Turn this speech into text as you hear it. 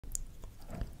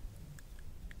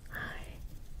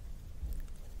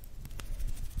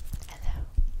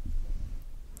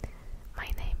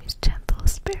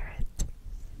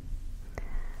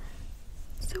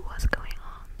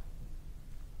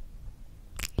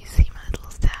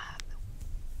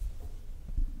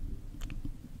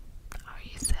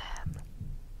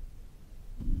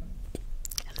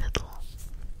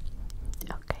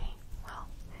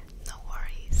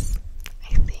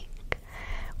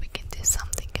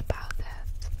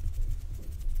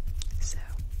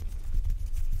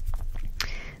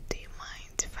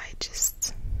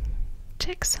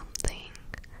check something.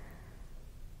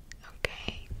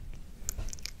 Okay.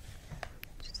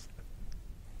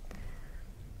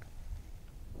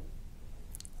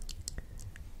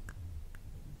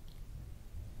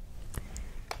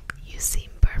 You seem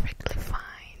perfectly fine.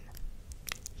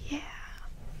 Yeah.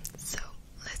 So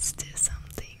let's do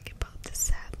something about the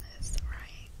sadness,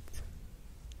 right?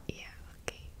 Yeah,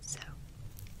 okay. So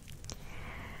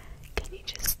can you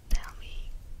just tell me,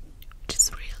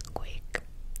 just real quick,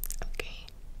 okay?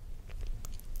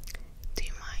 Do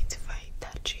you mind if I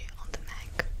touch you on the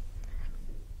neck?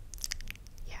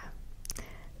 Yeah.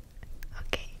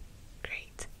 Okay,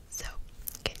 great. So,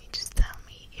 can you just tell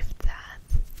me if that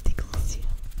tickles you?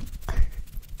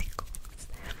 Tickles.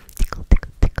 Tickle,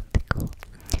 tickle, tickle, tickle.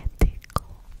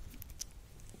 Tickle.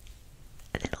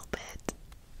 A little bit.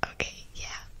 Okay, yeah,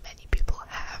 many people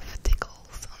have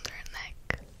tickles on their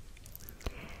neck.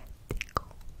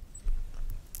 Tickle.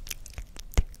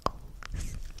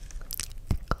 Tickles.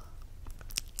 Tickle.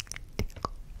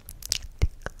 Tickle.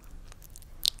 Tickle.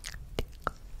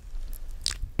 Tickle.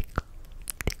 Tickle,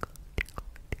 tickle, tickle, tickle,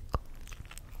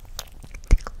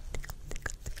 tickle,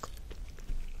 tickle, tickle.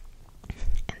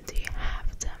 And do you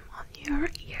have them on your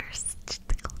ears?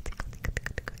 Tickle, tickle, tickle,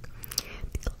 tickle, tickle,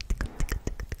 tickle, tickle, tickle,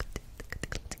 tickle,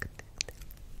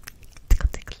 tickle,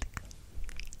 tickle.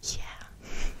 Yeah,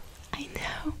 I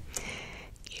know.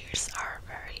 Ears are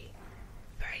very,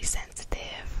 very sensitive.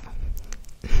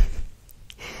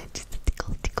 Just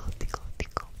tickle, tickle, tickle,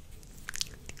 tickle.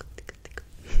 Tickle, tickle, tickle.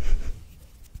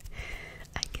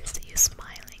 I can see you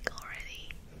smiling already.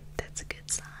 That's a good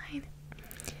sign.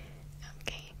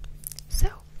 Okay, so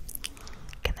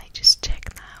can I just check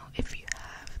now if you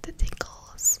have the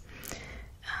tickles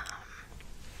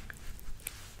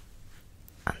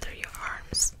under your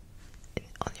arms,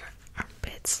 on your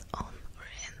armpits, on or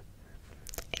in?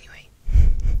 Anyway,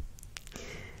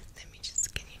 let me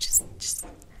just. Can you just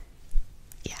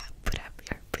yeah,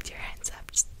 put your hands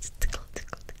up. Just tickle,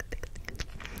 tickle, tickle, tickle, tickle,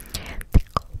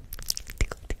 tickle,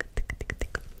 tickle, tickle, tickle, tickle,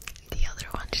 tickle. The other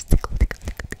one, just tickle, tickle,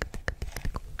 tickle, tickle, tickle,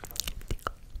 tickle,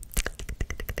 tickle, tickle, tickle,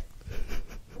 tickle, tickle.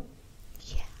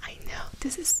 Yeah, I know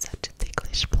this is such a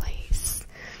ticklish place.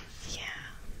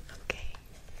 Yeah, okay.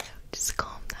 So just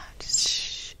calm down. Just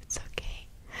shh. It's okay.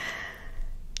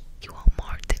 You want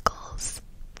more tickles?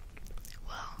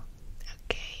 Well,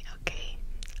 okay, okay.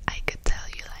 I could tell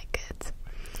you like it.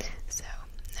 So,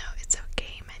 no, it's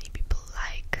okay. Many people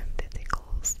like the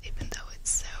tickles, even though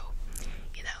it's so,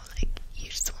 like you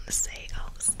just want to say, oh,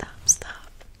 stop,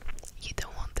 stop. You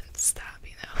don't want them to stop,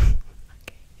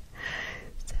 Okay.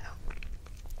 So,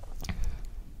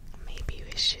 maybe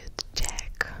we should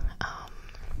check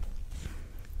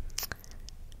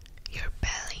your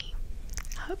belly.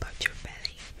 How about your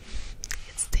belly?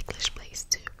 It's a ticklish place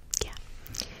too. Yeah.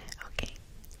 Okay.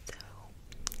 So,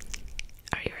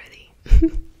 are you ready?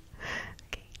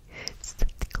 Okay. Just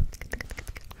tickle, tickle,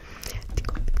 tickle,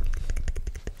 tickle, tickle,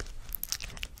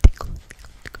 tickle,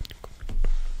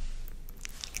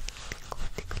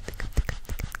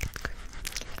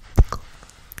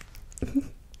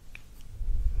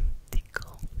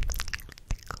 tickle,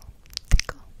 tickle,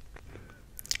 tickle.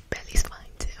 Belly's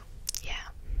fine too. Yeah.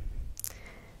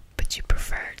 But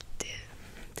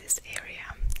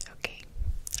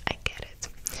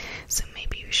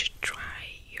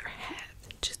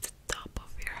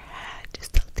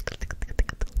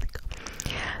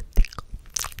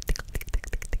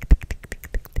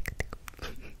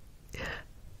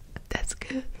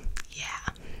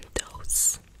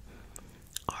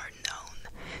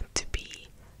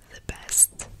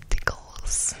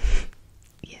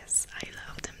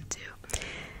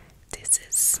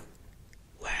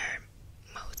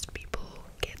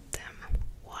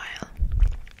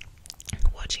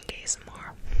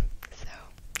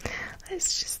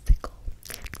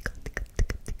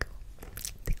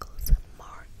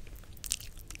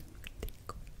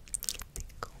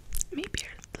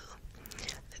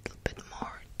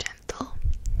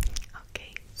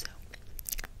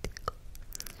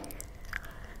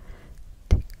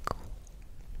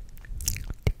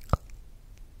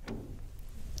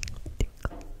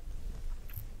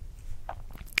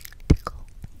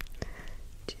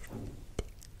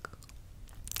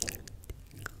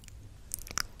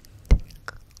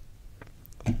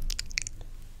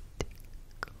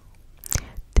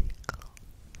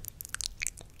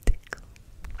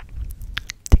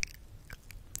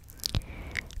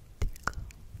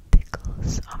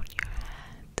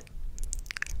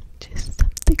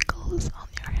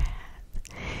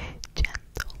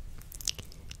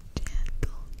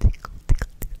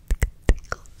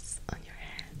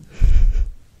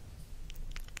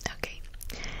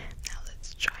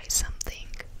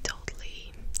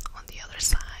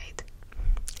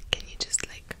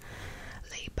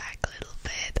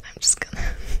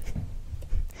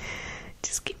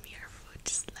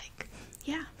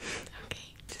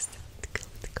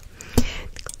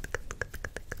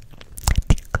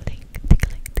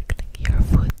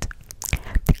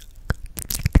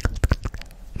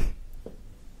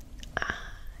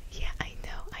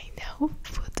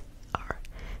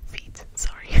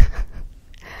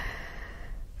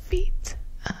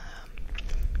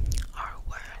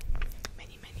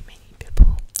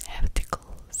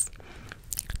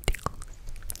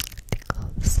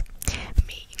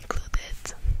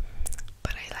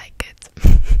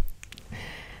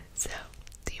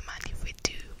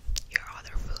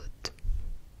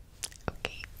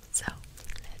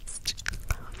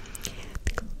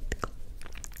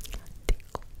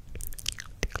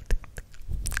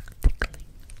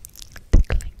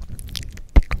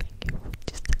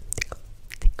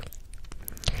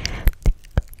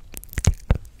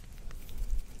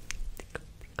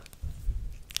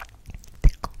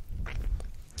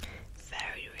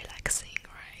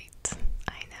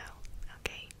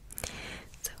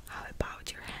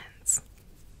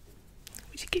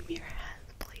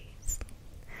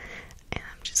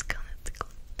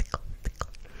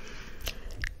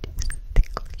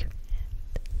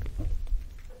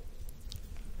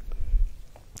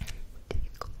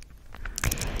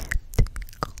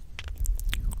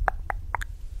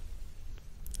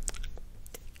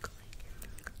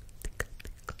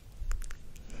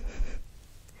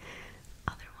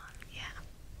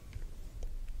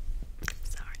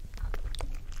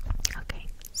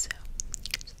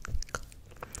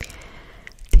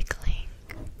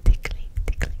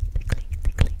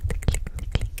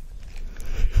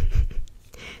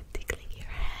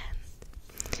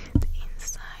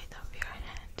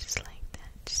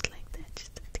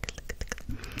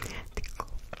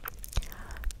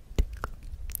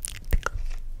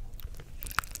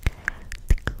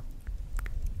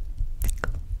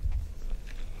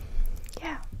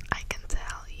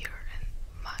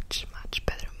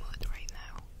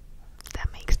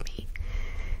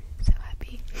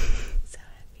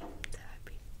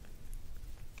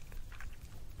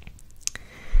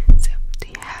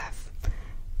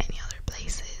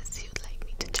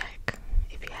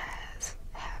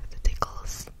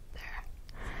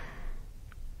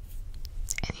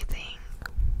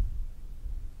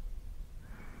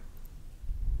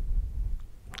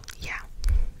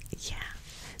Yeah,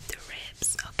 the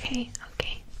ribs. Okay,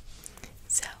 okay.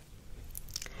 So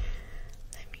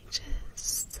let me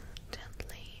just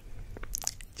gently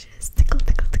just tickle,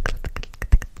 tickle, tickle, tickle,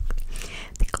 tickle,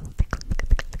 tickle, tickle,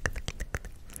 tickle,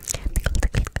 tickle,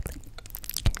 tickle,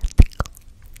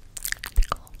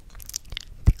 tickle,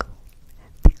 tickle,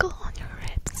 tickle on your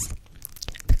ribs.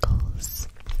 Tickles,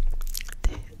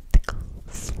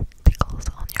 tickles, tickles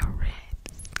on your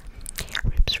ribs.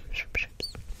 Ribs, ribs, ribs,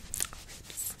 ribs.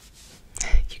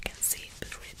 You can see the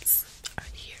ribs are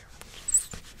here.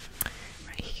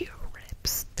 Right here,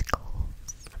 ribs, tickles.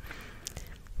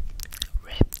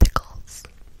 Rib tickles.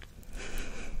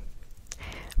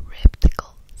 Rib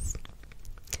tickles.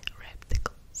 Rib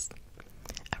tickles.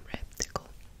 A rib tickle.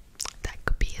 That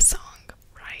could be a song,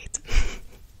 right?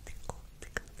 Tickle,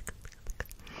 tickle, tickle, tickle.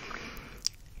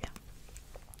 Yeah.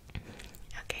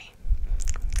 Okay.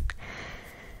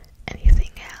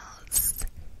 Anything else?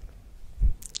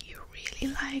 You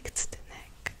really liked the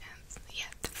neck and yeah,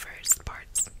 the first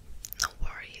parts. No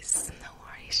worries, no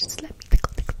worries. Just let me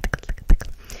tickle, tickle, tickle, tickle,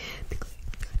 tickle, tickle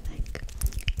your neck,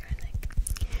 your neck.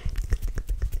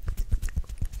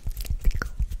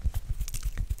 Tickle,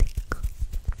 tickle, tickle,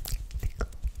 tickle,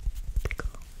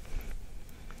 tickle.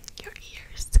 Your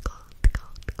ears, tickle, tickle,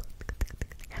 tickle, tickle,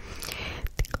 tickle,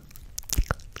 tickle,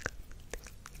 tickle,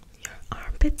 tickle. Your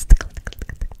armpits, tickle, tickle,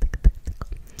 tickle, tickle, tickle,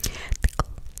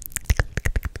 tickle,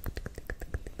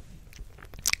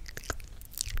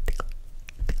 tickle,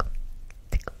 tickle,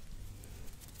 tickle.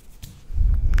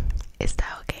 Is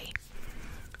that okay?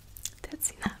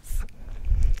 That's enough.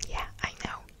 Yeah, I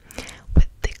know. With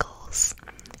tickles,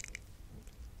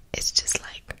 it's just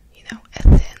like, you know, a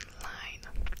thin line.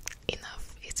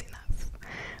 Enough is enough.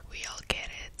 We all get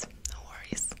it. No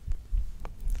worries.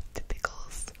 The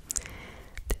tickles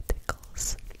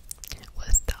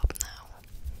will stop now.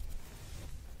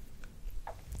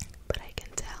 But I can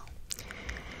tell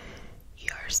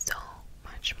you're so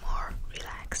much more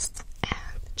relaxed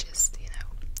and just, you know,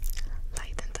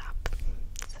 lightened up.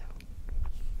 So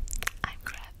I'm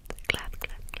glad.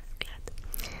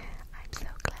 I'm so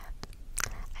glad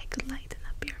I could lighten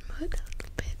up your mood a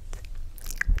little bit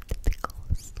with the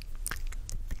tickles.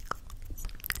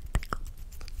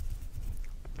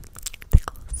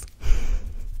 Tickles.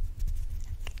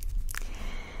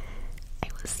 I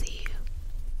will see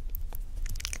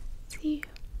you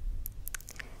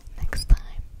next time.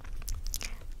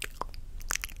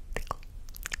 Tickle.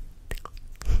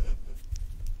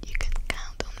 You can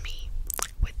count on me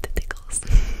with the tickles.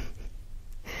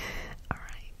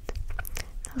 Alright.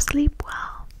 Now sleep well.